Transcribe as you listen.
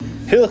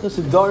Hilchos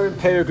Nedarim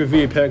Perek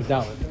Revi'ah Perek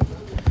Dalet.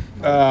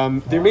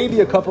 There may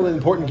be a couple of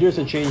important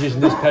Girsa changes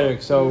in this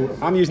Perek, so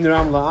I'm using the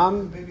Ram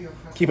La'am.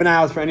 Keep an eye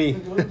out for any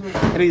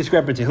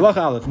discrepancy. Halach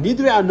Aleph.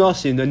 Nidre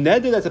Anosin, a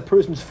neder that's a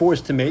person's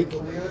forced to make.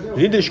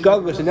 Nidre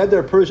Shkagos, a neder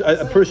a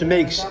person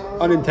makes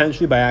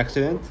unintentionally by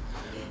accident.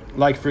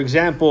 Like, for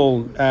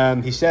example,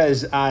 he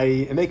says,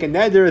 I make a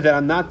neder that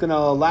I'm not going to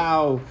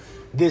allow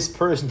this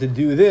person to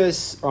do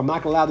this, or I'm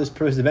not going to allow this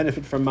person to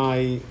benefit from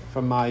my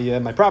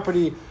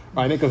property,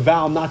 or I make a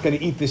vow I'm not going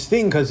to eat this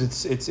thing because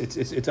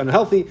it's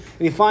unhealthy, and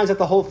he finds that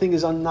the whole thing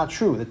is not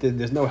true, that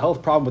there's no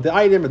health problem with the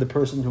item, or the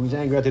person who he's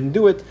angry at didn't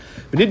do it.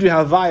 But did you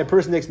have a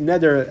person makes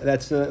neder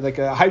that's like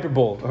a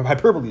hyperbole,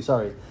 out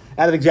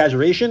of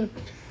exaggeration.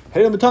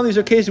 These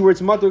are cases where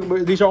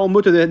these are all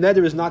mutter. The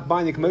neder is not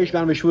binding,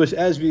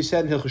 as we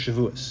said in Hilchos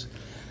Shavuos.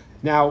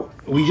 Now,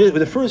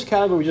 the first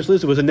category we just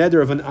listed was a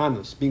neder of an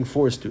anus, being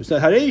forced to. So,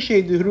 a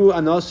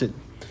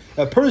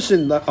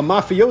person, a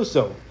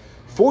mafioso,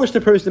 forced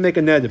a person to make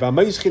a neder, a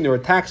ma'izchin, or a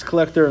tax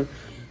collector,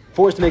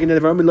 forced to make a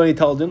neder. He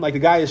told him, like the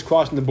guy is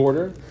crossing the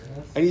border,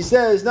 and he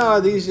says,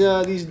 "No, these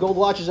gold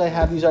watches I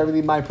have, these are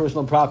really my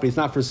personal property. It's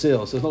not for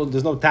sale, so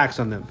there's no tax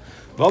on them."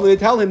 Well, they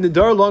tell him the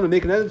dar loan to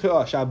make a neder to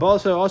us.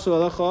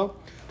 Also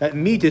that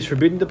meat is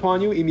forbidden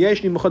upon you. If you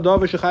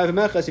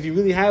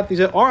really have these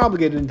that are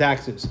obligated in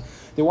taxes,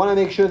 they want to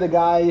make sure the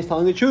guy is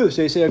telling the truth.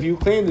 So they say, if you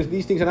claim that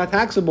these things are not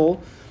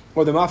taxable,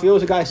 or the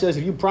mafioso guy says,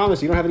 if you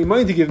promise you don't have any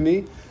money to give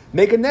me,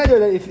 make a neder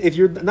that if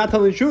you're not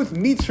telling the truth,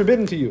 meat's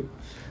forbidden to you.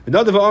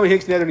 Another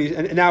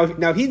and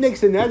now he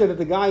makes the neder that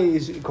the guy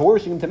is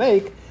coercing him to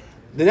make.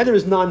 The neder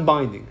is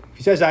non-binding.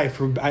 He says, I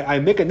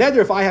make a neder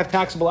if I have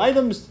taxable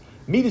items,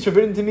 meat is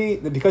forbidden to me,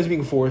 because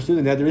being forced to,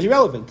 the neder is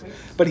irrelevant.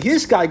 But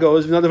this guy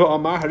goes, he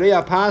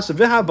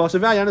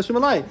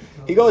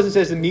goes and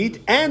says the meat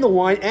and the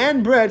wine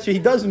and bread, so he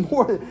does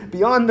more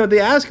beyond what they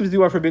ask him to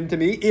do are forbidden to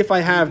me if I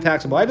have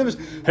taxable items.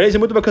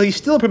 Because he's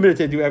still permitted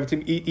to do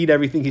everything, eat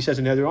everything he says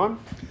a neder on.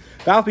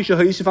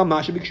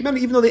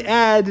 Even though they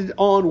added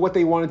on what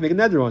they wanted to make a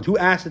neder on. Who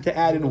asked it to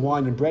add in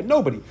wine and bread?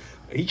 Nobody.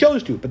 He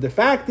chose to. But the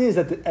fact is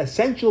that the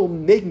essential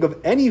making of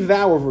any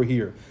vow over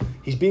here,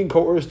 he's being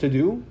coerced to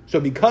do. So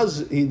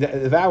because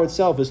the vow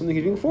itself is something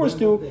he's being forced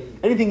to,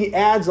 anything he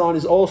adds on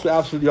is also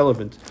absolutely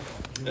relevant.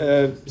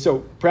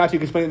 So perhaps you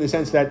can explain it in the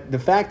sense that the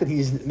fact that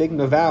he's making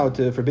a vow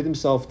to forbid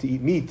himself to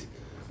eat meat,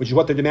 which is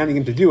what they're demanding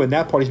him to do, and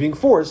that part is being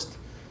forced,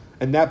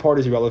 and that part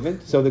is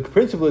irrelevant. So the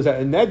principle is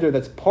that a neder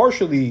that's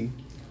partially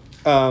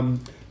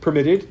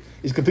permitted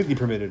is completely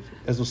permitted,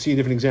 as we'll see in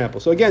different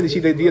examples. So again, you see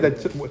the idea that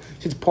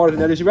since part of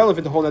the neder is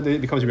irrelevant, the whole neder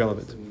becomes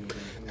irrelevant.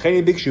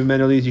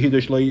 Similarly,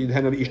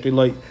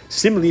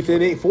 if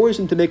they force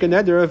him to make a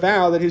neder, a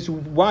vow that his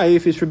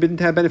wife is forbidden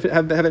to have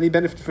any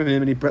benefit from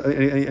him, any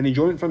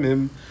enjoyment from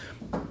him,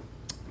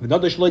 and he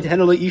makes the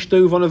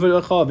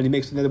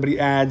neder, but he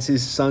adds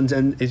his sons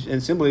and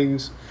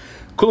siblings,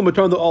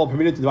 they're all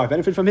permitted to derive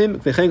benefit from him.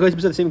 The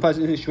same applies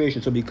in this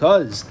situation. So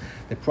because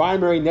the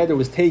primary neder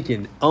was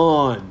taken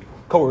on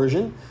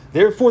coercion,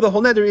 therefore the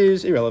whole neder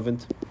is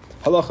irrelevant.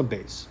 Halacha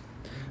base.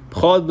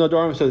 So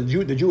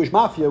the Jewish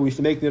mafia, we used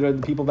to make the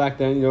people back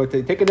then, to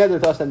take a neder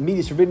to us that meat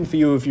is forbidden for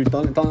you if you're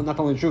not telling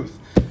the truth.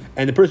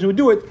 And the person who would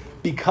do it,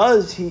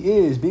 because he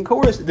is being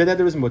coerced, the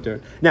neder is mutter.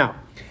 Now,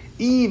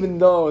 even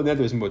though the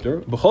neder is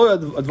mutter,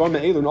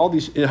 in all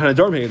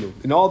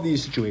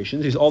these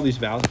situations, all these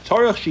vows,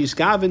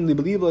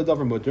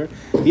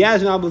 he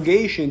has an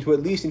obligation to,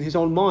 at least in his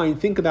own mind,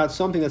 think about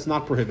something that's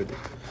not prohibited.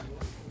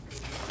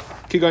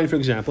 For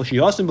example,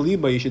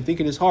 you should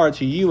think in his heart,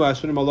 he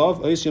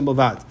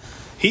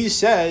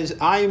says,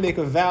 I make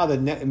a vow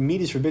that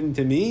meat is forbidden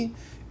to me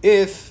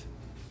if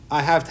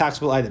I have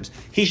taxable items.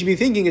 He should be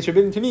thinking it's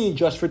forbidden to me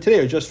just for today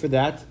or just for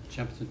that.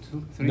 Chapter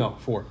 2, 3? No,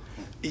 4.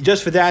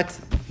 Just for that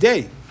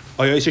day.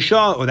 Or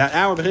that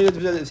hour.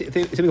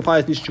 Same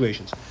applies in these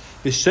situations.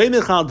 And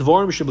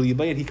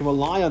he can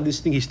rely on this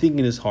thing he's thinking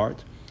in his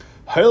heart.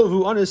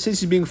 Since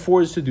he's being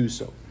forced to do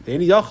so.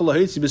 He's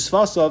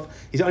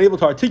unable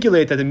to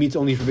articulate that the meat's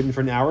only forbidden for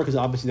an hour, because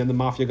obviously then the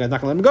mafia guy's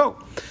not going to let him go.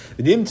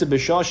 And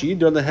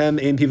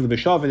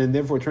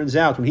therefore it turns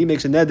out when he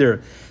makes a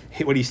neder,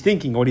 what he's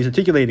thinking or what he's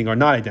articulating are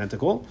not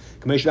identical.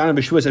 And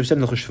therefore, since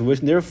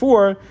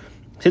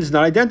it's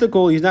not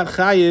identical, he's not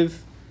chayiv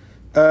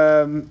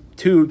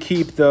to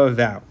keep the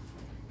vow.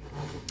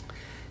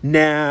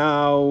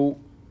 Now,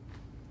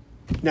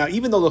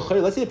 even though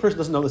let's say a person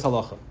doesn't know this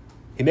halacha.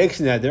 He makes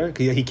a neder,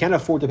 he can't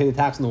afford to pay the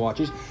tax on the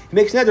watches. He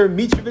makes a neder,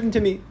 meat's forbidden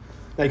to me.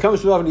 Now he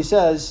comes to Rav and he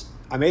says,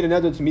 I made a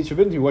neder to meat's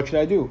forbidden to me, what should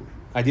I do?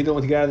 I didn't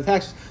want to get out of the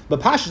taxes. But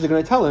Pashas are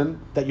going to tell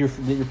him that you're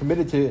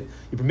permitted to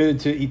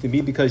eat the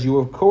meat because you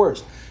were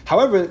coerced.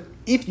 However,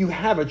 if you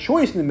have a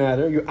choice in the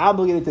matter, you're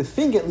obligated to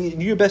think, at least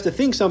do your best to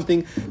think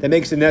something that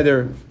makes the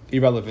neder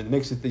irrelevant. It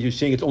makes it that you're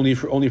saying it's only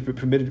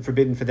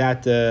forbidden for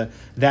that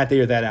day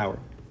or that hour.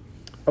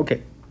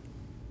 Okay.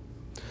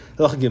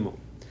 Halach Gimel.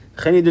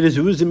 Those who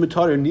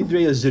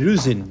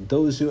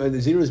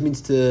zeruz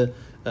means to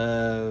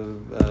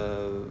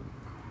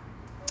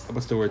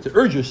what's the word? To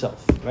urge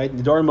yourself, right?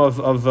 The dharma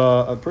of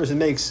a person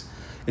makes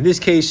In this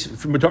case,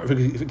 it's mutter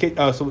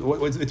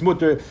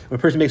when a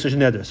person makes such a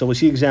neder. So we'll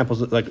see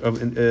examples like over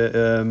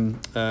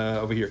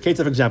here. Case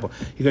of example,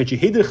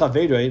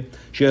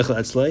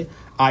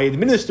 I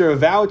administer a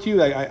vow to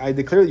you. I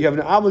declare that you have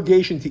an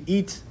obligation to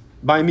eat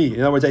by me.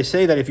 In other words, I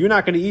say that if you're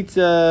not going to eat,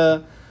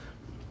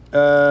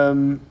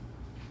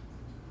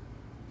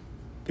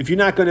 if you're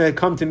not going to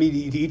come to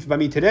me to eat by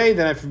me today,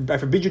 then I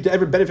forbid you to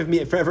ever benefit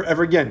me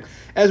ever again.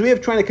 As we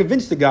have trying to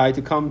convince the guy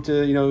to come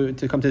to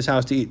his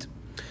house to eat.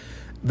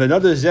 And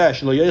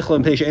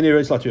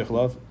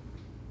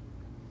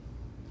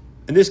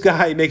this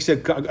guy makes a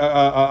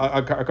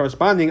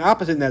corresponding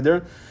opposite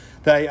neder,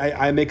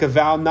 that I make a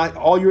vow, not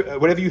all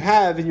whatever you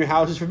have in your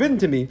house is forbidden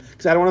to me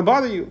because I don't want to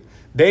bother you.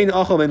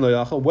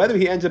 Whether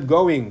he ends up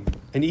going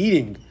and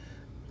eating,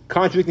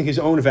 contradicting his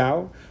own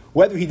vow,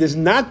 whether he does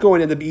not go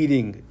and end up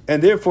eating,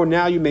 and therefore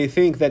now you may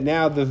think that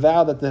now the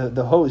vow that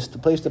the host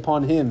placed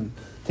upon him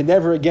to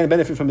never again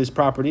benefit from his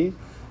property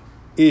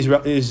is in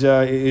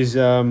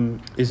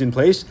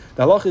place.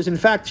 The halacha is in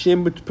fact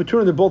shem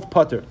patur, they're both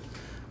patur.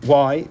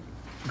 Why?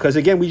 Because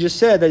again, we just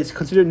said that it's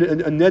considered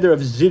a neder of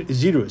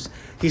zirus.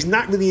 He's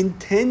not really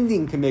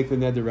intending to make the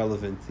neder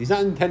relevant. He's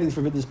not intending to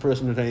forbid this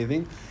person or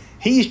anything.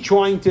 He's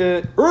trying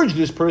to urge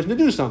this person to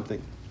do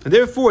something. And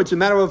therefore, it's a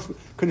matter of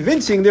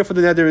convincing, therefore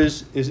the neder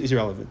is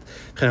irrelevant.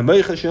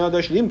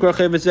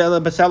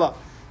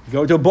 You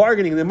go to a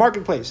bargaining in the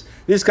marketplace.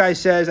 This guy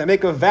says, I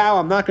make a vow,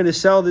 I'm not going to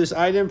sell this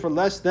item for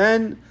less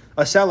than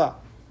a selah.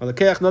 And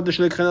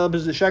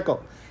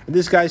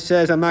this guy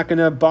says, I'm not going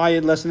to buy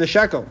it less than a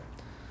shekel.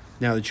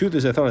 Now, the truth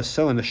is, I thought a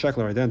selah and a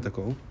shekel are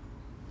identical.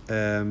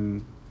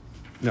 No,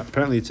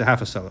 apparently it's a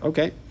half a selah.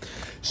 Okay.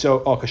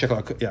 So,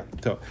 shekel, yeah.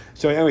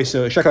 So anyway,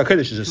 so shekel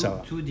HaKodesh is a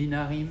selah. 2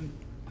 dinarim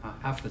are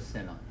half a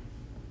selah.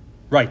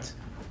 Right.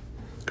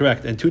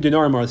 Correct. And 2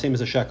 dinarim are the same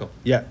as a shekel.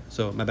 Yeah,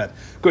 so my bad.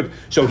 Good.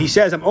 So he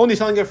says, I'm only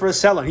selling it for a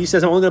selah. He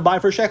says, I'm only going to buy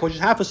for a shekel, which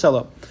is half a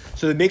selah.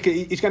 So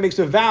each guy makes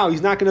a vow,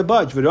 he's not going to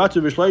budge. And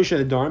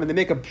they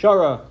make a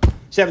pshara,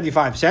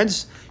 75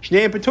 cents.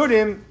 Shnei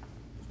Peturim,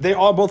 they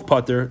are both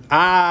putter.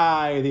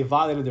 They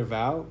violated their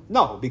vow?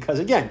 No, because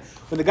again,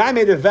 when the guy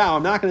made a vow,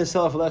 I'm not going to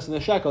sell it for less than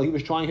a shekel, he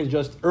was trying to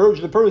just urge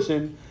the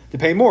person to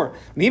pay more.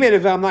 When he made a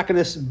vow, I'm not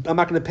going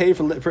to pay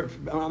I'm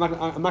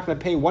not going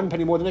to pay 1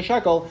 penny more than a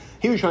shekel.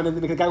 He was trying to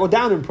make the guy go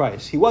down in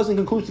price. He wasn't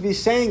conclusively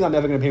saying I'm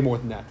never going to pay more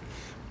than that.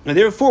 And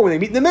therefore, when they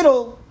meet in the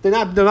middle, they're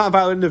not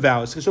violating their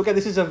vows. So again,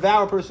 this is a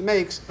vow a person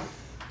makes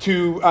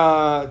to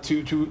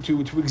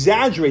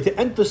exaggerate, to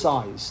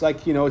emphasize,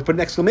 like put an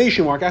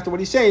exclamation mark after what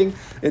he's saying.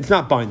 It's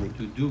not binding.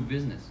 To do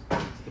business.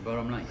 It's the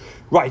bottom line.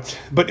 Right,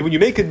 but when you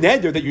make a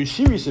neder that you're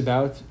serious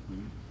about,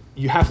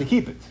 you have to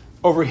keep it.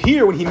 Over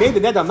here, when he made the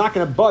neder, I'm not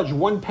going to budge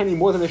 1 penny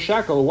more than a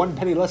shekel or 1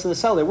 penny less than a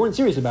selah. They weren't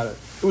serious about it.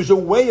 It was a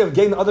way of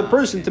getting the other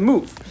person to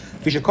move.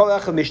 Each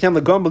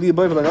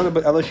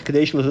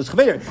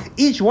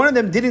one of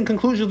them didn't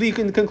conclusively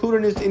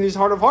conclude in his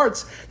heart of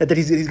hearts that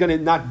he's going to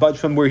not budge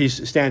from where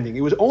he's standing.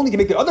 It was only to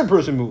make the other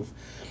person move.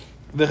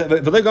 And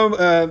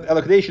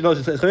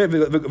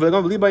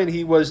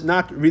he was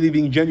not really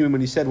being genuine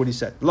when he said what he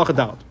said.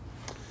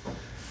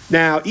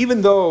 Now,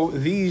 even though all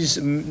these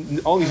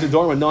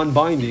nedarim are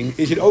non-binding,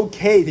 is it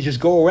okay to just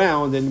go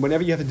around and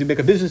whenever you have to make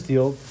a business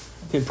deal,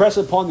 to impress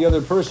upon the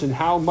other person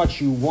how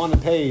much you want to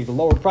pay, the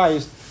lower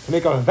price, to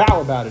make a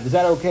vow about it? Is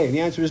that okay? And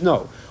the answer is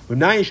no.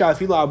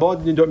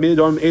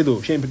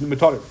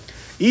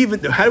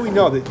 Even how do we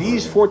know that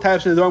these 4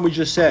 types of nedarim we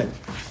just said,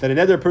 that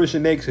another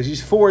person makes because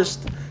he's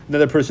forced,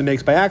 another person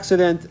makes by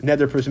accident,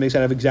 another person makes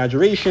out of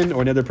exaggeration,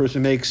 or another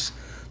person makes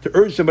to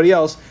urge somebody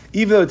else,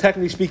 even though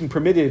technically speaking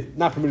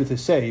not permitted to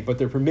say, but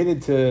they're permitted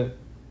to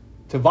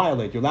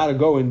violate. You're allowed to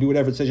go and do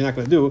whatever it says you're not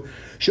going to do.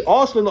 You're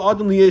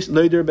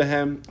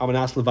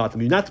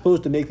not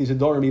supposed to make these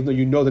adorim even though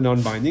you know they're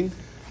non-binding.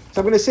 So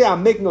I'm going to say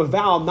I'm making a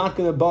vow, I'm not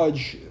going to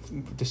budge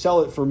to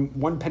sell it for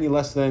 1 penny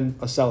less than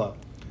a selah.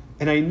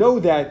 And I know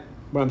that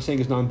what I'm saying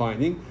is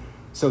non-binding,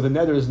 so the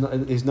neder is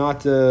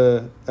not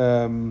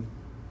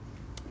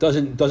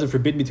doesn't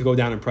forbid me to go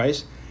down in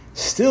price.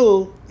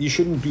 Still, you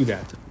shouldn't do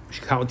that. The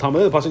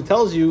pasuk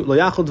tells you,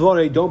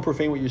 don't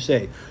profane what you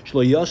say.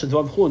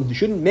 You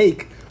shouldn't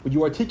make what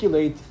you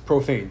articulate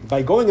profane.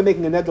 By going and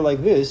making a neder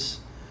like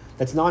this,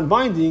 that's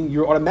non-binding,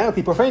 you're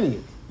automatically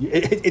profaning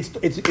it.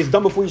 It's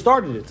done before you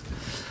started it.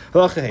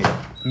 Someone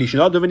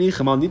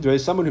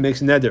who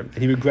makes a neder and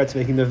he regrets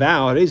making the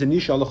vow, he's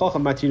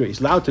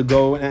allowed to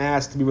go and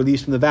ask to be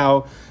released from the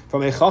vow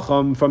from a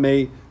chacham, from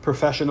a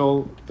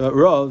professional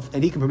rav,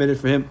 and he can permit it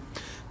for him.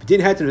 The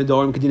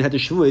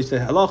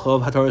halacha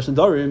of hataras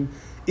nedarim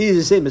is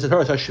the same as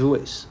hataras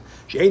hashavuos.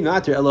 It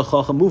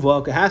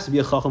has to be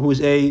a chacham who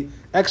is a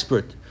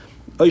expert.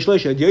 Or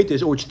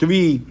it's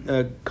 3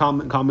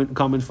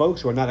 common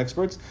folks who are not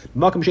experts.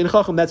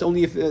 That's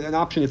only an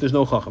option if there's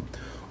no chacham.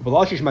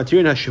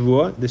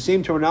 The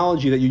same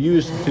terminology that you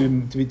use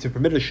to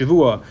permit a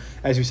shavua,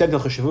 as we said in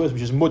Hilchos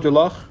which is mutar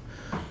lach.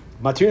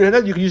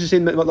 You can use the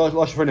same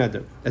lashon for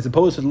neder, as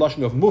opposed to the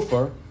lashon of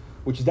mufar,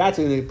 which that's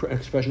an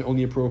expression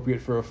only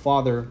appropriate for a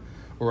father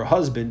or a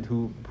husband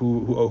who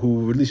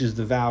releases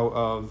the vow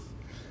of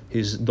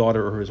his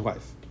daughter or his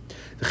wife.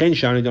 All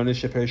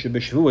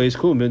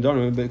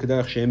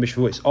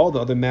the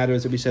other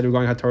matters that we said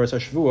regarding Hataras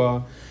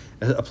HaShavua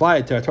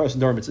apply to Hataras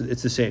and Darim.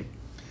 It's the same.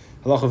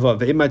 You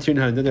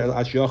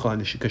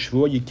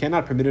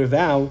cannot permit a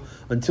vow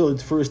until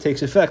it first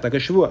takes effect, like a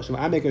shavua. So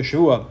I make a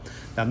shavua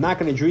that I'm not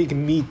going to drink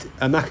meat,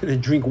 I'm not going to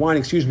drink wine,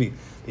 the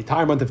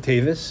entire month of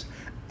Tevis,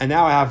 and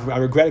now I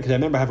regret it because I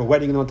remember I have a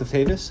wedding in the month of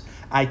Tevis.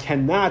 I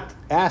cannot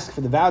ask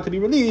for the vow to be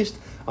released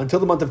until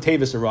the month of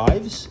Tevis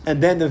arrives,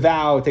 and then the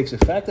vow takes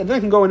effect, and then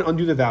I can go and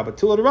undo the vow. But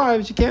till it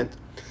arrives, you can't.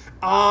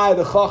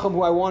 The chacham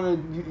who I want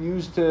to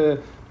use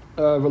to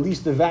release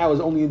the vow is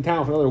only in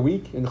town for another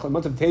week, and the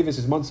month of Tevis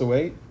is months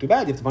away. Too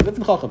bad, you have to find a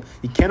different chacham.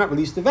 You cannot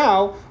release the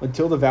vow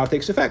until the vow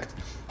takes effect.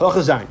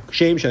 Halacha zayin.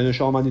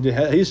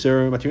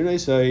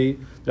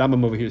 The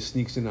Rambam over here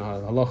sneaks in a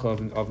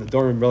halacha of the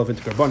Dorim relevant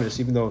to Karbanis,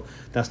 even though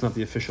that's not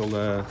the official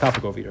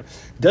topic over here.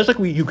 Just like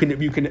you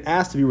can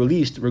ask to be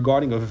released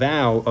regarding a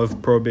vow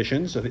of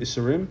prohibitions, of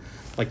Isurim,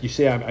 like you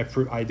say,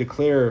 I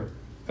declare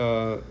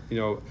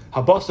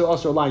habasa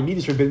also line meat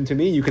is forbidden to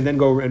me. You can then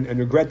go and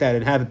regret that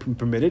and have it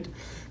permitted.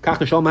 You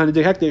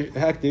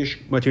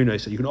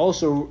can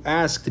also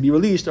ask to be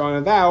released on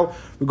a vow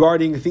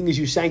regarding things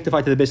you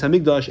sanctify to the Beis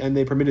Hamikdash and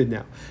they permitted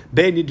now.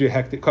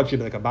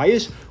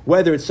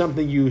 Whether it's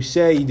something you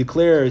say you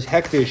declare as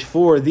hektish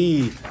for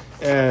the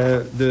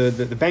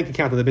bank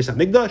account of the Beis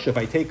Hamikdash. If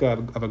I take a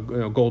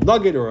gold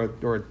nugget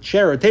or a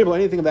chair or a table,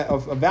 anything of that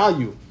of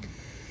value,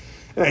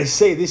 and I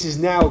say this is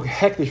now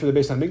hektish for the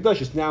Beis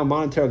Hamikdash, it's now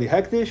monetarily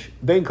hektish,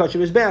 ben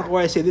kachim mizbeach, or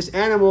I say this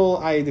animal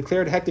I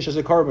declared hektish as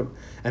a carbon,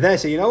 and then I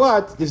say, you know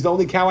what, this is the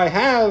only cow I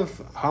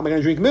have, how am I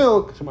going to drink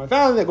milk? So I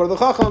found it, I go to the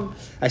chacham,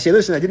 I say,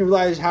 listen, I didn't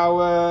realize how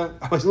I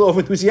was a little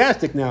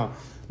enthusiastic now,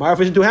 my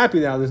wife isn't too happy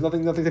now, there's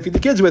nothing to feed the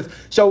kids with,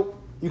 so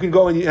you can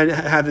go and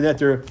have the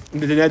neder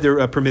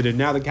permitted.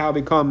 Now the cow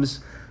becomes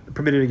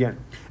permitted again.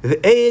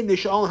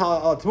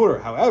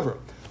 However,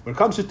 when it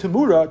comes to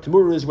Tamura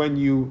is when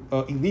you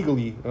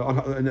illegally,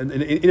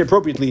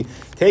 inappropriately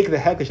take the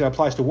hektish that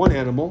applies to one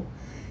animal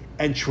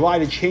and try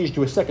to change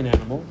to a second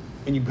animal.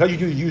 And because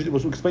you used it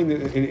was explained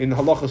in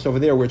halachas over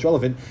there where it's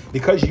relevant,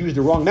 because you used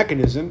the wrong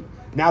mechanism,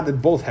 now they're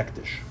both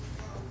hektish.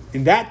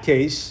 In that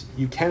case,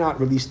 you cannot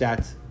release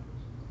that.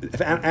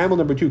 If animal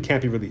number 2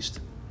 can't be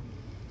released.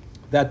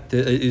 That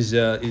is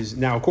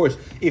now, of course,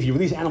 if you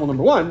release animal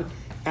number 1,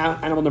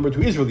 animal number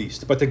 2 is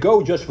released. But to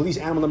go just release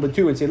animal number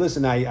 2 and say,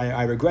 listen,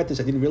 I regret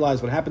this, I didn't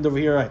realize what happened over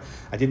here,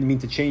 I didn't mean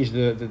to change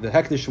the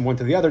hektish from one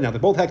to the other, now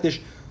they're both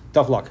hektish,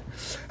 tough luck.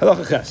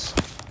 Halacha ches.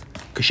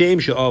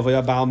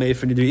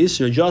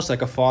 Just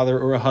like a father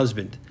or a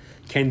husband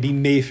can be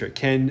mefer,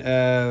 can,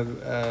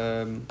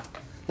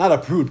 not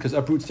uproot, because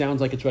uproot sounds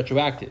like it's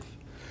retroactive,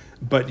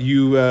 but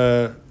you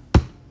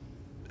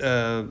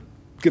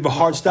give a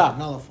hard stop.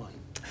 Nullify.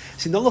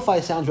 See, nullify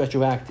sounds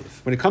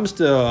retroactive. When it comes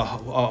to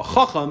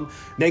chacham,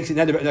 makes it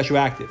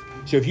retroactive.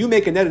 So if you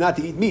make a neder not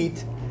to eat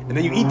meat, and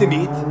then you eat the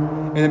meat,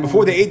 and then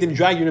before they ate them,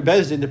 drag you in a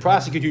bezdin to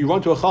prosecute you, you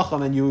run to a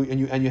chacham and you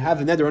have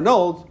the neder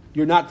annulled,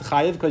 you're not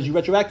chayiv because you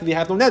retroactively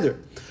have no neder.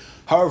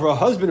 However, a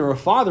husband or a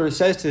father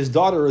says to his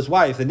daughter or his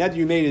wife, the neder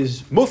you made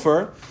is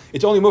mufar,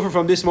 it's only mufar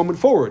from this moment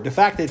forward. The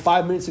fact that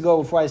 5 minutes ago,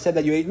 before I said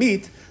that you ate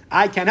meat,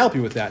 I can't help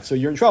you with that, so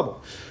you're in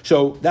trouble.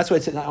 So that's why I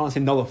don't want to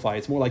say nullify,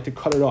 it's more like to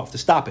cut it off, to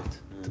stop it.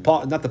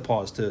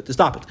 To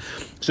stop it.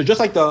 So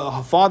just like the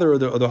father or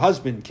the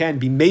husband can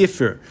be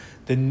mefer,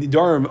 the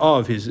nidarim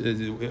of his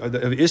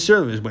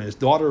Isser, when his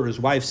daughter or his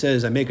wife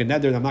says, I make a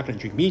neder and I'm not going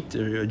to drink meat,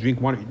 or drink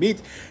wine or eat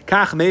meat,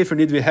 kach mefer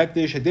nidvi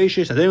hektish,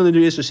 hadeshish,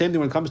 the same thing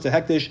when it comes to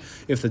hektish,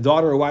 if the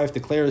daughter or wife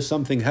declares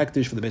something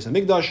hektish for the Beis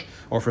Hamikdash,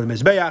 or for the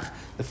Mizbeach,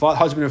 the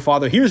husband or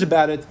father hears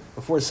about it,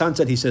 before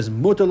sunset he says,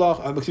 mufarlach,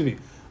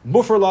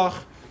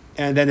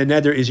 and then the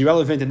neder is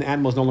irrelevant and the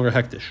animal is no longer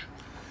hektish.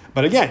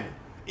 But again,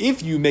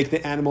 if you make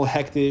the animal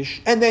hektish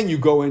and then you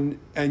go in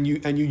and you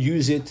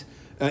use it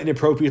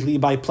inappropriately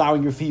by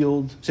plowing your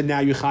field, so now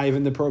you're chayiv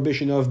in the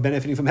prohibition of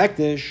benefiting from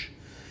hektish,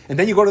 and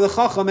then you go to the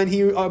chacham and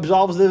he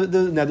absolves the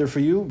neder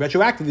for you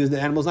retroactively. The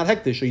animal's not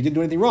hektish, so you didn't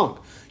do anything wrong.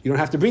 You don't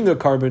have to bring the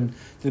carbon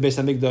to the Beis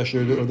Hamikdash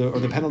or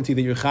the penalty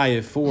that you're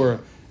chayiv for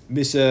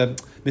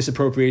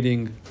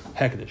misappropriating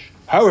hektish.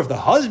 However, if the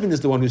husband is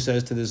the one who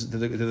says to this,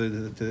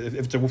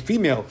 if it's a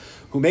female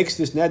who makes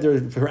this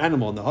neder for her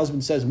animal, and the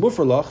husband says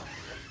mufarlach,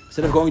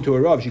 instead of going to a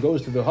rav, she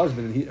goes to the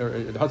husband,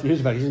 and the husband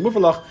hears about it. He says,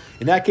 Mufalach.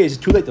 In that case,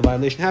 it's too late. The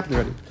violation happened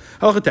already.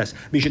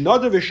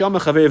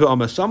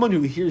 Someone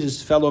who hears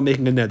his fellow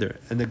making a neder,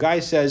 and the guy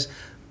says,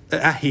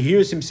 he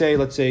hears him say,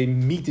 let's say,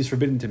 meat is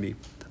forbidden to me.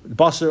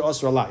 Basar,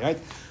 asr, Allah, right?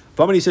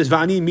 He says,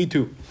 Vani, me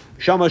too.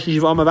 And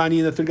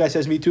the third guy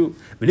says, me too.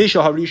 And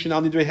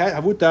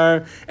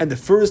the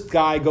first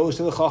guy goes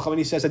to the chacham and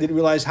he says, I didn't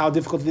realize how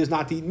difficult it is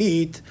not to eat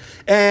meat.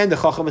 And the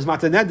chacham is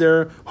mata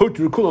neder,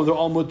 hutur kulam, they're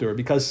all mutter.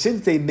 Because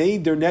since they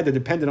made their neder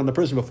dependent on the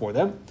person before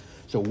them,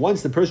 so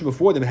once the person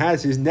before them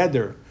has his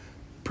neder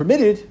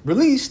permitted,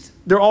 released,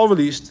 they're all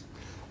released.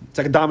 It's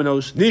like a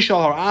dominoes. If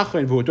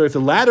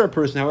the latter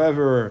person,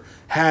 however,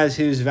 has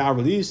his vow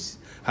released,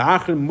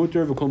 However,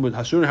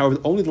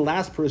 only the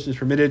last person is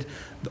permitted.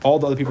 All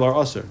the other people are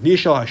usher.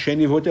 If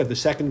the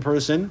second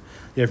person,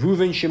 you have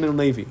Reuven, Shimon, and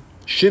Levi.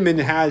 Shimon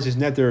has his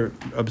neder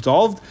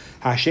absolved.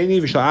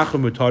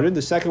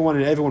 The second one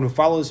and everyone who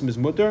follows him is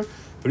mutter.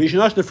 But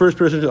the first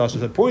person to usher.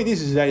 The point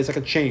is that it's like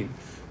a chain.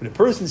 When a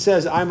person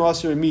says, I'm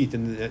usher in meat,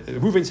 and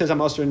Reuven says,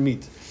 I'm usher in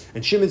meat,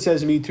 and Shimon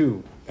says, me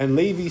too, and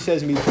Levi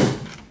says, me too,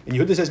 and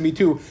Yehuda says, me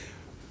too,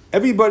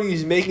 everybody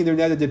is making their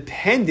neder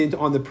dependent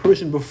on the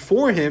person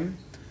before him,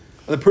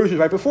 on the person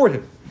right before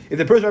him. If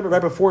the person right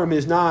before him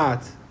is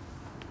not,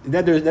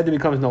 neder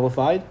becomes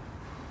nullified.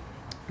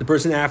 The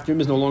person after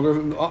him is no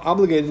longer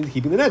obligated to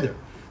keeping the neder,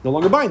 no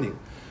longer binding.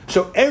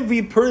 So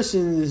every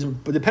person is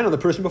dependent on the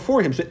person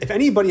before him. So if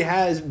anybody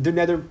has the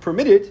neder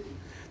permitted,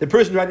 the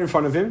person right in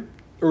front of him,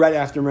 or right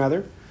after him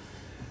rather,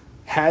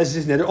 has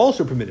his neder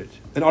also permitted,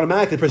 and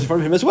automatically the person in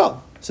front of him as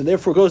well. So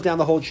therefore, it goes down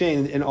the whole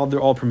chain, and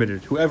they're all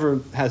permitted.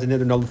 Whoever has a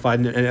neder nullified,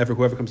 and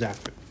whoever comes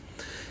after.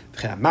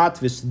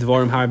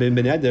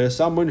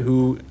 Someone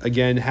who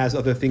again has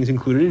other things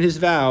included in his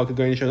vow.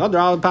 Person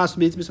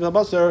makes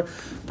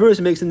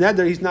a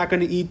neder; he's not going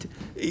to eat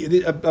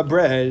a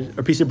bread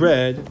or piece of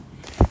bread,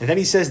 and then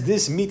he says,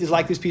 "This meat is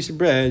like this piece of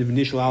bread." And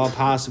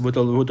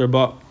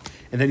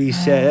then he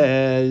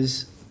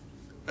says.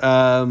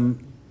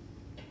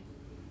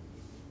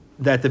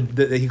 That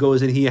he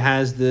goes and he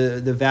has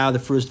the vow, the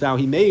first vow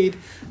he made,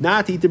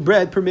 not to eat the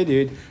bread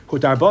permitted.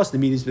 The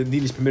meat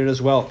is permitted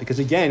as well. Because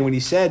again, when he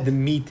said the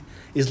meat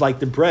is like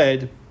the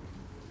bread,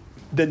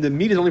 then the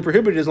meat is only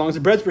prohibited as long as the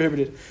bread's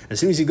prohibited.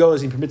 As soon as he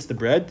goes and he permits the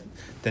bread,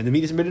 then the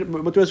meat is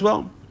permitted as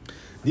well.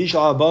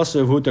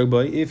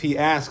 If he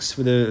asks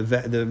for the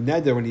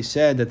neder when he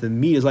said that the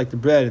meat is like the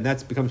bread and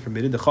that becomes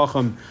permitted, the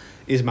chacham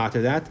is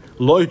matter that.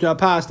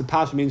 The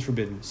pas remains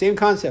forbidden. Same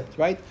concept,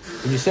 right?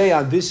 When you say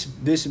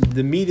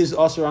the meat is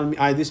also on me,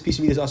 this piece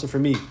of meat is also for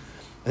me. And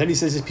then he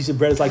says this piece of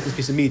bread is like this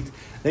piece of meat.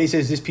 Then he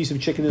says this piece of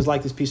chicken is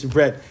like this piece of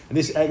bread, and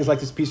this egg is like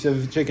this piece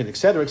of chicken,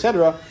 etc.,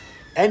 etc.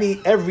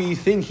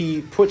 Everything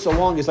he puts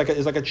along is like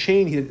a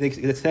chain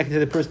that's connected to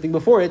the person thing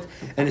before it,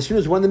 and as soon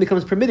as one of them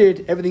becomes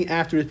permitted, everything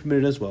after is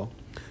permitted as well.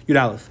 Yud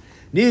Aleph.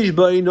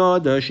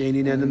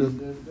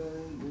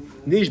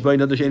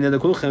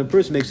 A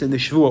person makes a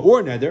shvua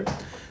or neder.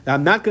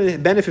 I'm not going to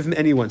benefit from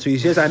anyone. So he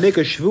says, I make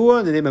a shvua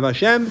in the name of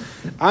Hashem.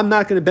 I'm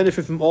not going to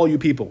benefit from all you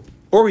people.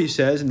 Or he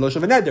says, in the lashon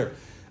of a neder,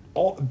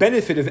 all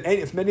benefit of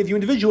many of you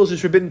individuals is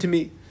forbidden to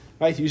me.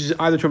 Right? He uses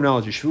either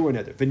terminology, shvua or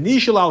neder.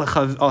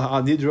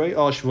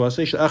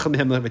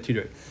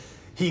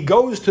 He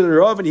goes to the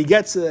Rav and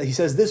he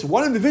says, this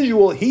one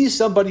individual, he's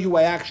somebody who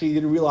I actually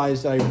didn't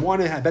realize that I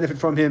want to benefit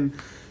from him.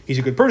 He's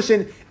a good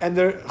person, and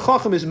the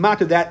chacham is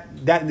matter that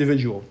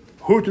individual.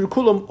 Hutur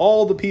kulam,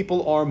 all the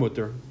people are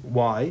mutter.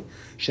 Why?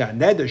 Any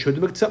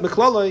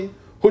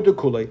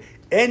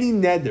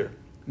neder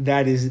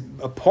that is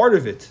a part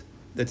of it,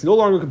 that's no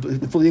longer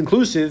fully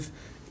inclusive,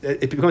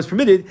 it becomes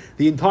permitted,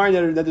 the entire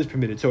neder is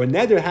permitted. So a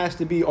neder has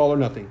to be all or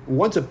nothing.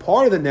 Once a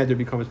part of the neder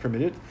becomes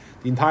permitted,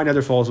 the entire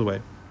neder falls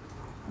away.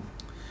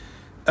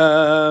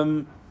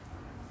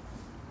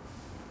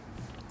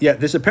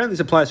 This apparently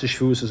applies to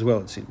shvuos as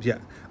well, it seems. Yeah.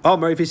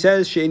 If he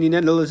says,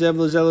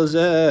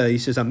 he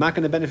says, I'm not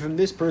going to benefit from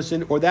this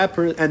person or that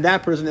person and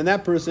that person and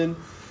that person,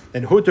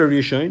 then hutar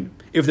rishon.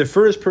 If the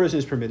first person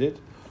is permitted,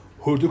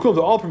 hutar kul,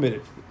 they're all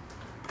permitted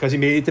because he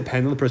made it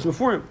depend on the person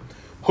before him.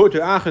 Hutar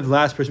achad, the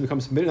last person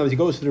becomes permitted. Now he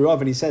goes to the Rav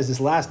and he says, this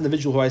last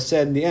individual who I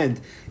said in the end,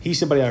 he's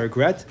somebody I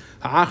regret.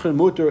 Ha'achad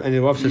mutar, and the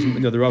Rav says,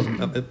 the Rav is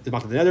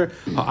not the nether.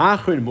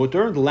 Ha'achad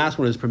mutar, the last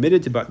one is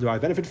permitted to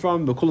derive benefit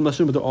from, but kulam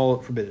asum, but they're all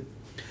forbidden.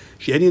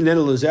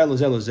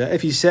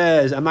 If he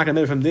says, I'm not going to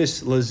benefit from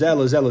this, he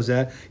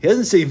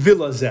doesn't say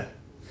vilazeh.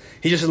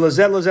 He just says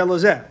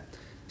lazeh.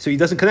 So he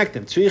doesn't connect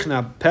them.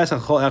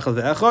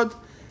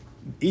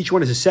 Each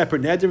one is a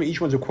separate neder, each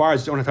one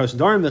requires its own hatas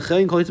darim. The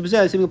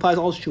same applies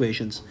to all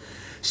situations.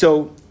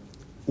 So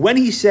when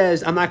he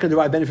says, I'm not going to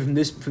derive benefit from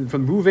this, from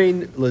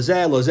Ruvain,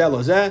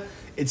 lazeh,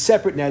 it's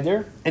separate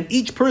neder, and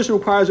each person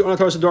requires their own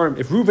hatas darim.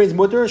 If Ruvain's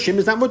mutter, Shimon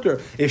is not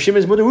mutter. If Shimon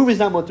is mutter, Ruvain's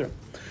not mutter.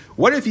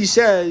 What if he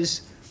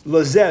says,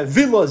 lazeh,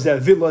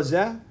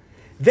 vilazeh,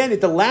 then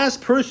if the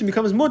last person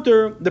becomes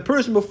mutter, the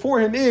person before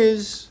him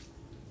is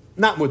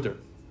not mutter.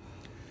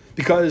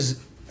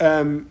 Because,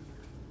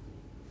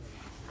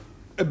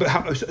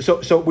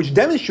 which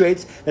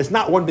demonstrates that it's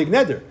not one big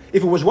neder.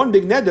 If it was one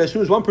big neder, as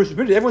soon as one person is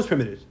permitted, everyone's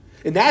permitted.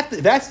 And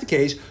that's the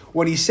case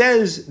when he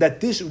says that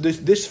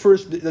this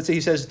first, let's say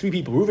he says three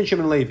people, Reuven,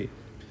 Shimon, and Levi.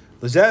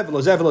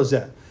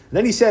 Lazeh. And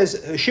then he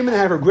says, Shimon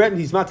had regret and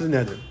he's not to the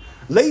neder.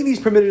 Levi's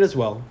permitted as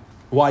well.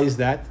 Why is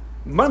that?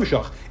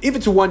 If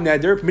it's one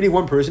neder, permitting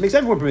one person makes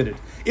everyone permitted.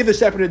 If they're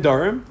separate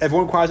nedarim,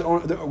 everyone requires their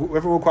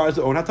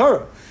own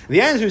hatarah.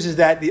 The answer is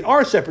that they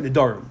are separate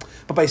nedarim.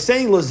 But by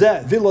saying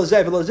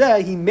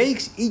lazeh, he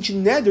makes each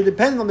neder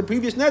dependent on the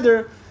previous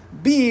neder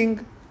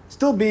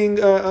still being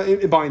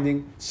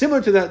binding.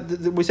 Similar to that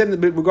we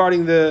said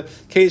regarding the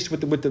case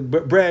with the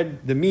bread,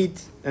 the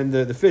meat, and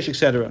the fish,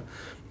 etc.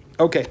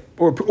 Okay,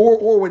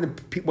 or when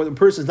the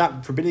person is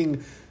not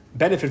forbidding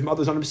benefit from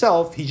others on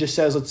himself. He just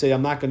says, let's say,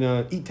 I'm not going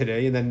to eat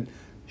today, and then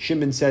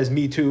Shimon says,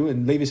 me too,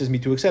 and Levi says, me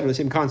too, etc. The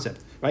same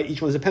concept, right?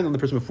 Each one is dependent on the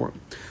person before him.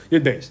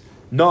 Yud Beis.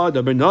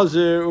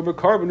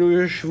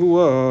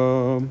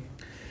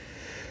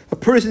 A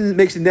person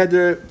makes a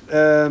neder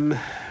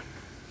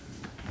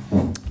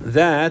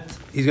that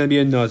he's going to be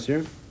a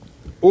nazir,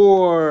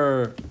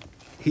 or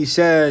he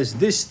says,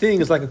 this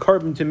thing is like a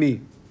carbon to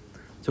me,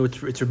 so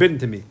it's forbidden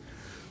to me.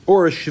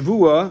 Or a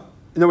shavua.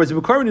 In other words,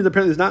 a carbon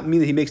apparently does not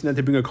mean that he makes a neder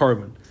to bring a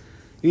carbon.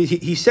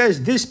 He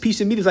says, this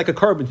piece of meat is like a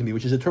carbon to me,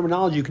 which is a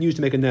terminology you can use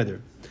to make a neder.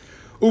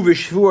 Uve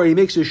shavua, he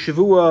makes a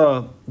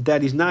shavua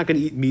that he's not going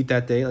to eat meat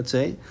that day, let's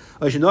say.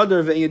 Or he made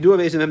a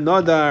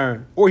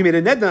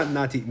neder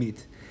not to eat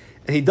meat.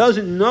 And he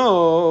doesn't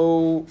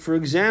know, for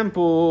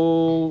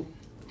example,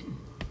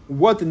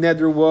 what the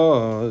neder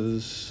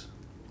was.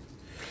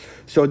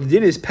 So the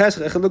din is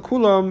Pesach Echad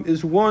L'Kulam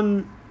is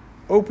one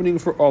opening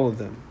for all of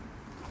them.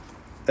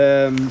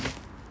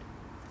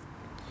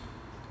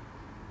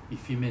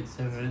 If he made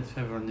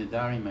several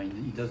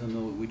nedarim, he doesn't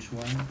know which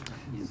one.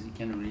 He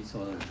can release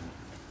all of them.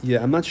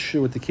 Yeah, I'm not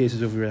sure what the case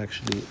is over here,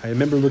 actually. I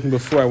remember looking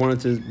before. I wanted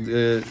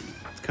to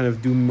kind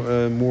of do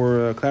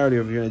more clarity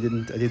over here. I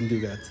didn't do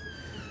that.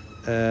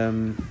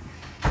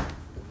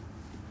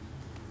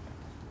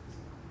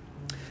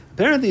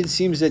 Apparently, it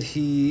seems that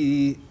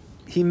he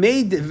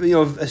made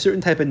a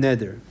certain type of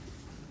neder,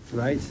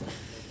 right?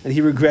 And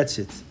he regrets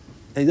it,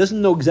 and he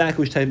doesn't know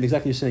exactly which type.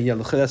 Exactly, you're saying, yeah,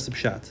 that's the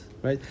pshat,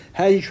 right?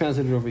 How do you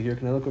translate it over here?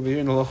 Can I look over here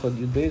in the Halacha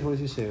Yud Beis? What does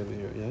he say over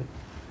here? Yeah.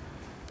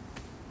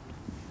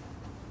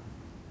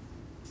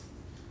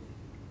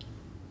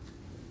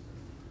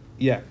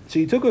 Yeah, so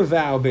you took a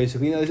vow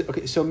basically.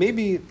 Okay, so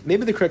maybe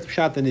the correct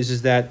pshat then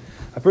is that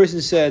a person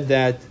said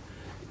that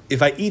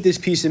if I eat this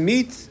piece of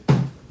meat,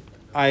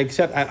 I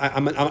accept.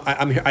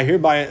 I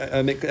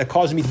hereby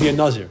cause me to be a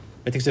nazir.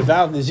 It takes a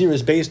vow of nazir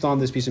is based on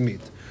this piece of meat.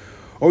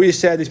 Or he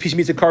said this piece of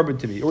meat is a carbon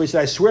to me. Or he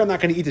said I swear I'm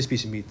not going to eat this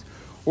piece of meat.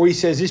 Or he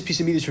says this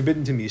piece of meat is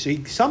forbidden to me. So he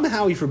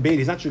forbade.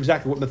 He's not sure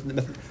exactly what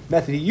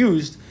method he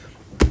used.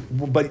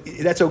 But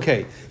that's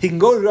okay. He can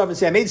go to the Rav and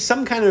say, I made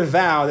some kind of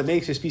vow that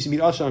makes this piece of meat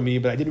usher on me,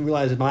 but I didn't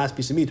realize it's my last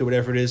piece of meat or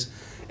whatever it is.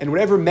 And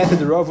whatever method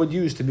the Rav would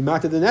use to be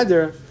matter the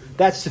neder,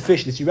 that's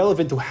sufficient. It's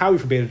irrelevant to how he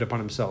forbade it upon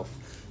himself.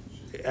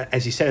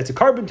 As he said, it's a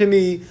carbon to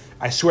me.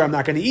 I swear I'm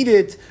not going to eat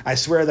it. I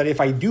swear that if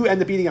I do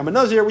end up eating, I'm a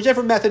nazir.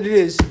 Whichever method it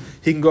is,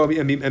 he can go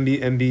and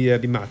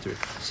be matter.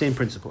 Same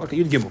principle. Okay,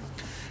 Yud Gimel.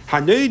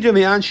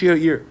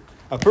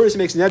 A person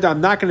makes a neder,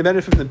 I'm not going to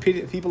benefit from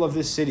the people of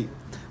this city.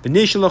 The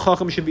Nishal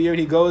Chacham Shabir,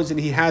 he goes and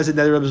he has a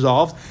neder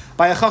absolved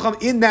by a Chacham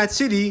in that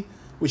city,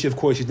 which of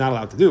course he's not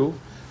allowed to do.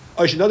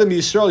 Another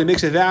Yisrael, he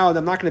makes a vow that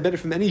I'm not going to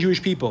benefit from any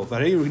Jewish people.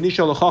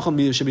 Nishal Chacham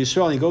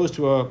Shabir, he goes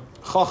to a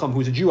Chacham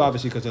who's a Jew,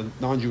 obviously, because a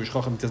non-Jewish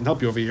Chacham doesn't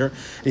help you over here.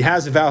 He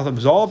has a vow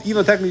absolved,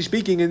 even technically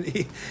speaking, and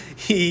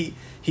he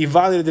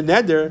violated the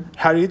neder.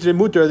 Harit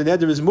mutter, the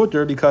neder is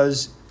mutter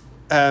because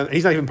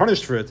he's not even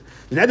punished for it.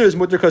 The neder is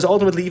mutter because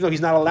ultimately, even though he's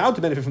not allowed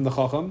to benefit from the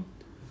Chacham,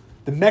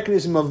 the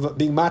mechanism of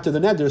being matter the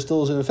neder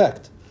still is in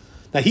effect.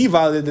 Now he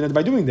violated the neder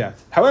by doing that.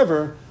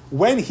 However,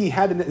 when he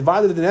had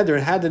violated the neder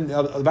and had the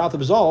vow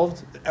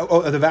absolved,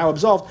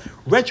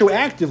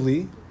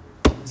 retroactively,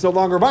 it's no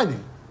longer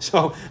binding.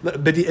 So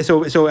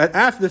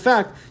after the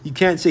fact, you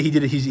can't say he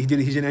did it.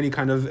 He's in any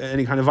kind of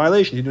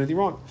violation. He did anything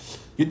wrong.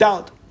 You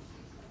doubt.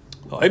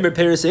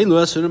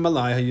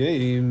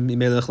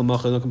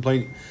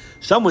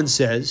 Someone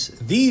says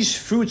these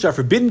fruits are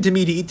forbidden to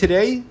me to eat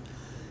today.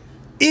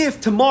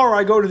 If tomorrow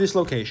I go to this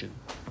location,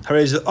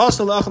 you're not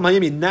allowed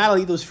to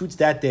eat those fruits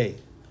that day.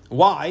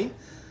 Why?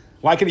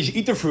 Why can't you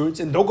eat the fruits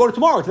and don't go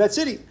tomorrow to that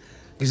city?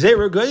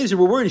 We're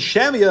worried.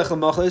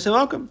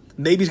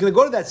 Maybe he's going to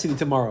go to that city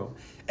tomorrow,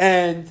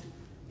 and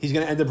he's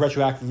going to end up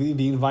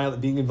retroactively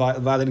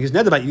violating his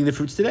neder by eating the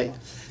fruits today.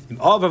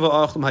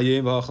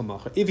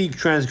 If he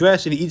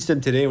transgresses and he eats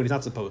them today when he's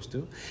not supposed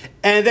to,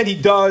 and then he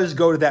does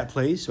go to that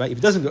place, right? If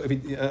he doesn't go,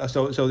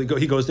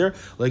 he goes there,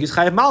 like his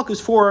chayav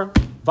malchus for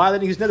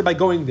violating his neder by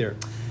going there.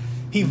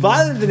 He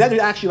violated the neder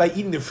actually by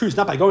eating the fruits,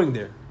 not by going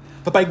there.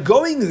 But by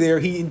going there,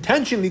 he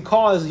intentionally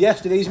caused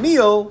yesterday's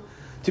meal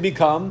to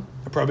become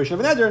a prohibition of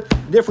a neder.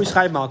 Therefore, he's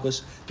chayav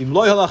malchus. If he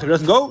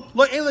doesn't go,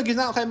 he's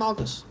not chayav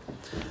malchus.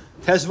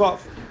 Tezvav.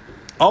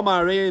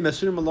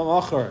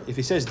 If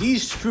he says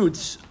these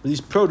fruits, these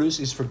produce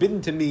is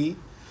forbidden to me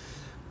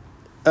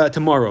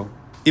tomorrow.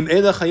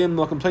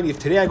 If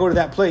today I go to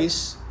that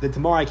place, then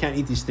tomorrow I can't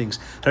eat these things.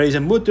 He's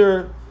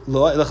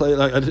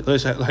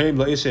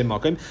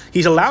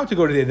allowed to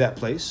go to that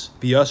place,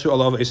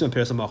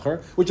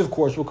 which of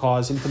course will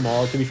cause him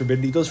tomorrow to be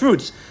forbidden to eat those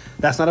fruits.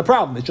 That's not a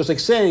problem. It's just like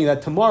saying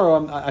that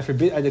tomorrow I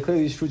declare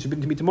these fruits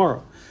forbidden to me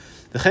tomorrow.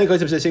 The Chen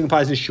Kodesh says in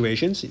positive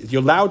situations,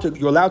 you're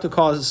allowed to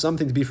cause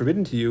something to be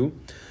forbidden to you,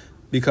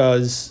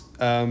 because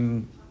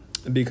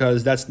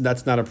that's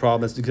not a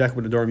problem. That's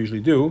exactly what the Dorim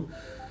usually do.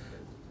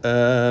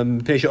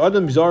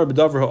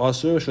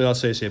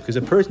 Because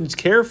a person's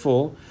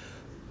careful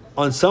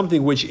on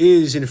something which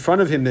is in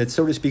front of him, that's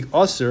so to speak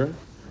usher,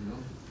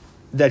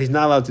 that he's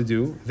not allowed to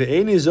do. But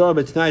he's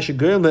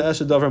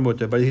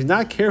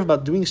not careful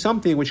about doing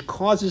something which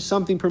causes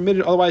something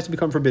permitted otherwise to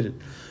become forbidden.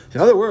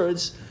 In other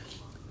words,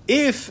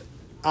 if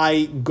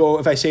I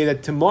say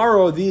that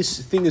tomorrow this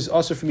thing is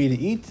also for me to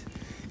eat,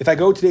 if I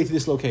go today to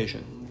this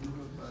location,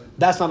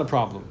 that's not a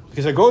problem.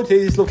 Because I go to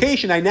this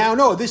location, I now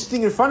know this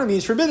thing in front of me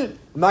is forbidden.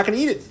 I'm not going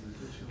to eat it.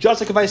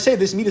 Just like if I say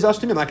this meat is also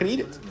to me, I'm not going to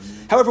eat it.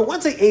 However,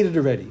 once I ate it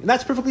already, and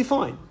that's perfectly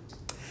fine.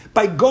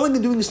 By going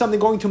and doing something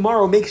going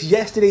tomorrow makes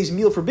yesterday's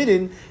meal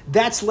forbidden,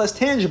 that's less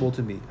tangible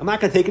to me. I'm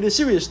not going to take it as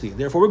seriously.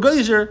 Therefore, we're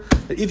geyser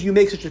that if you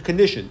make such a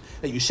condition,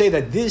 that you say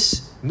that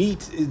this meat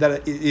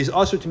that is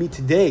also to me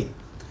today,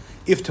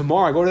 if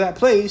tomorrow I go to that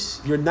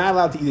place, you're not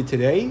allowed to eat it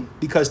today,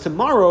 because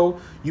tomorrow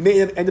you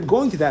may end up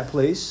going to that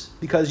place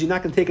because you're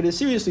not going to take it as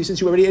seriously since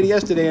you already ate it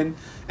yesterday and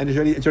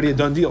it's already a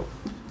done deal.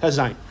 That's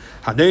nine.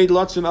 A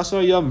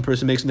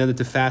person makes an edit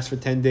to fast for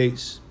 10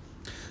 days.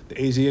 The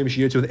AZM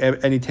shears with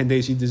any 10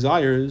 days he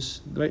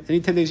desires, right?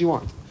 Any 10 days you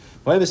want.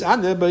 And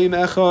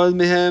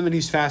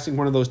he's fasting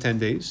one of those 10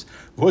 days.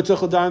 And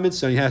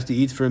he has to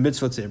eat for a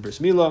mitzvah, let's say a bris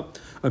milah,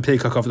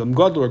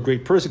 or a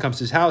great person comes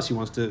to his house, he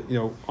wants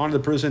to honor the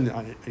person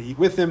and eat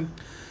with him.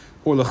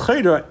 Or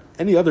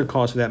any other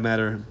cause for that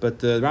matter. But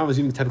the Rambam is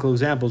giving technical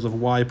examples of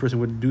why a person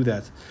would do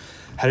that.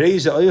 He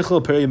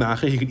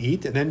could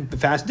eat and then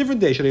fast a different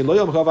day. When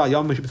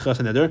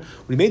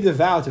he made the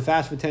vow to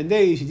fast for 10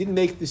 days, he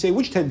didn't say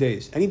which 10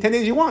 days. Any 10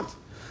 days you want.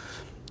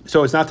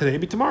 So it's not today,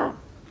 but tomorrow.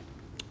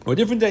 Or a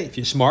different day. If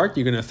you're smart,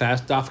 you're going to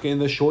fast dafka in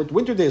the short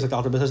winter days, like the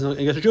Alter Rebbe says in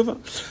Eger Teshuva.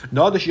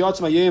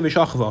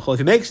 If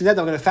he makes a net,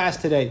 I'm going to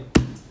fast today.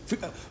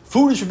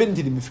 Food is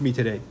forbidden for me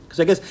today. Because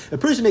I guess a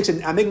person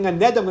I'm making a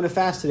net, I'm going to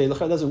fast today. Look,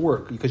 that doesn't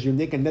work because you're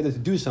making a net to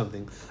do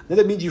something.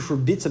 That means you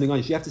forbid something on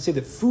you. So you have to say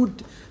that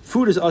food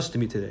is us to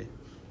me today.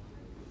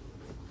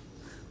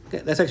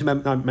 Okay, that's actually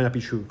might not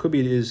be true. Could be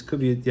it is. Could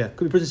be yeah.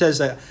 Could be a person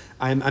says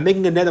I'm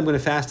making a net, I'm going to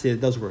fast today.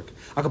 It does work.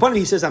 Akapan,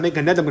 he says I'm making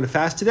a net, I'm going to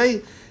fast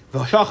today. He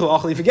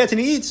forgets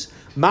and he eats.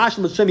 He has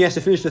to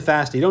finish the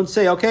fast. You don't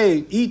say,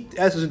 okay, eat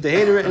and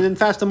then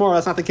fast tomorrow.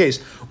 That's not the case.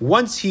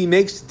 Once he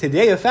makes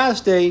today a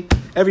fast day,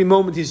 every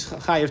moment he's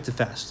chayav to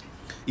fast,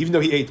 even though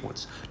he ate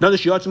once.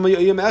 If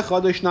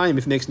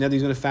he makes net,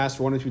 he's going to fast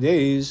for 1 or 2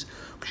 days.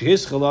 He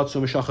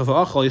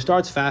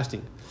starts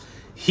fasting.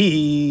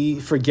 He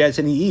forgets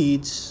and he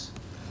eats.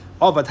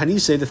 Oh, but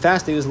Hanise, the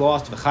fasting is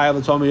lost. He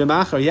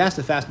has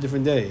to fast a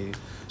different day.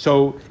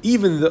 So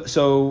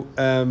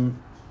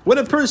when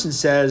a person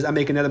says, I'm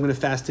making net, I'm going to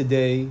fast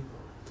today,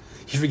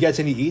 he forgets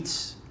and he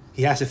eats,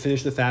 he has to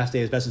finish the fast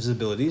day as best of his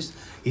abilities.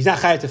 He's not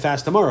chayav to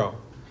fast tomorrow.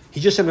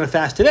 He just said, I'm going to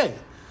fast today.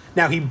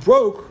 Now, he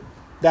broke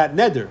that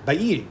neder by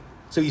eating.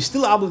 So he's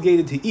still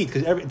obligated to eat,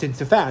 because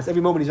to fast,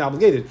 every moment he's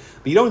obligated.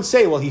 But you don't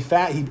say, well, he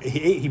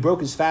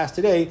broke his fast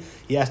today,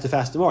 he has to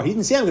fast tomorrow. He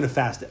didn't say, I'm going to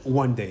fast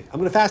one day. I'm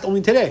going to fast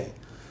only today.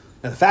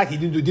 Now, the fact he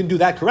didn't do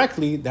that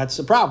correctly, that's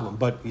a problem.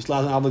 But he still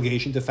has an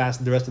obligation to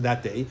fast the rest of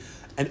that day,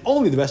 and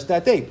only the rest of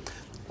that day.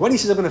 When he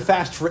says, I'm going to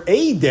fast for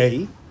a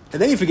day,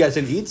 and then he forgets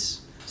and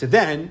eats, so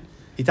then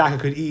Hitaka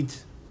could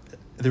eat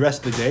the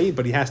rest of the day,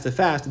 but he has to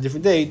fast a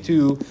different day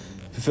to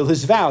fulfill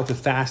his vow to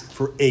fast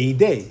for a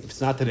day. If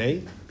it's not today,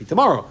 it'll be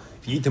tomorrow.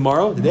 If you eat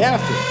tomorrow, the day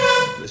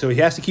after. So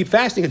he has to keep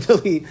fasting until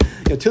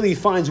he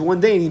finds one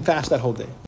day and he fasts that whole day.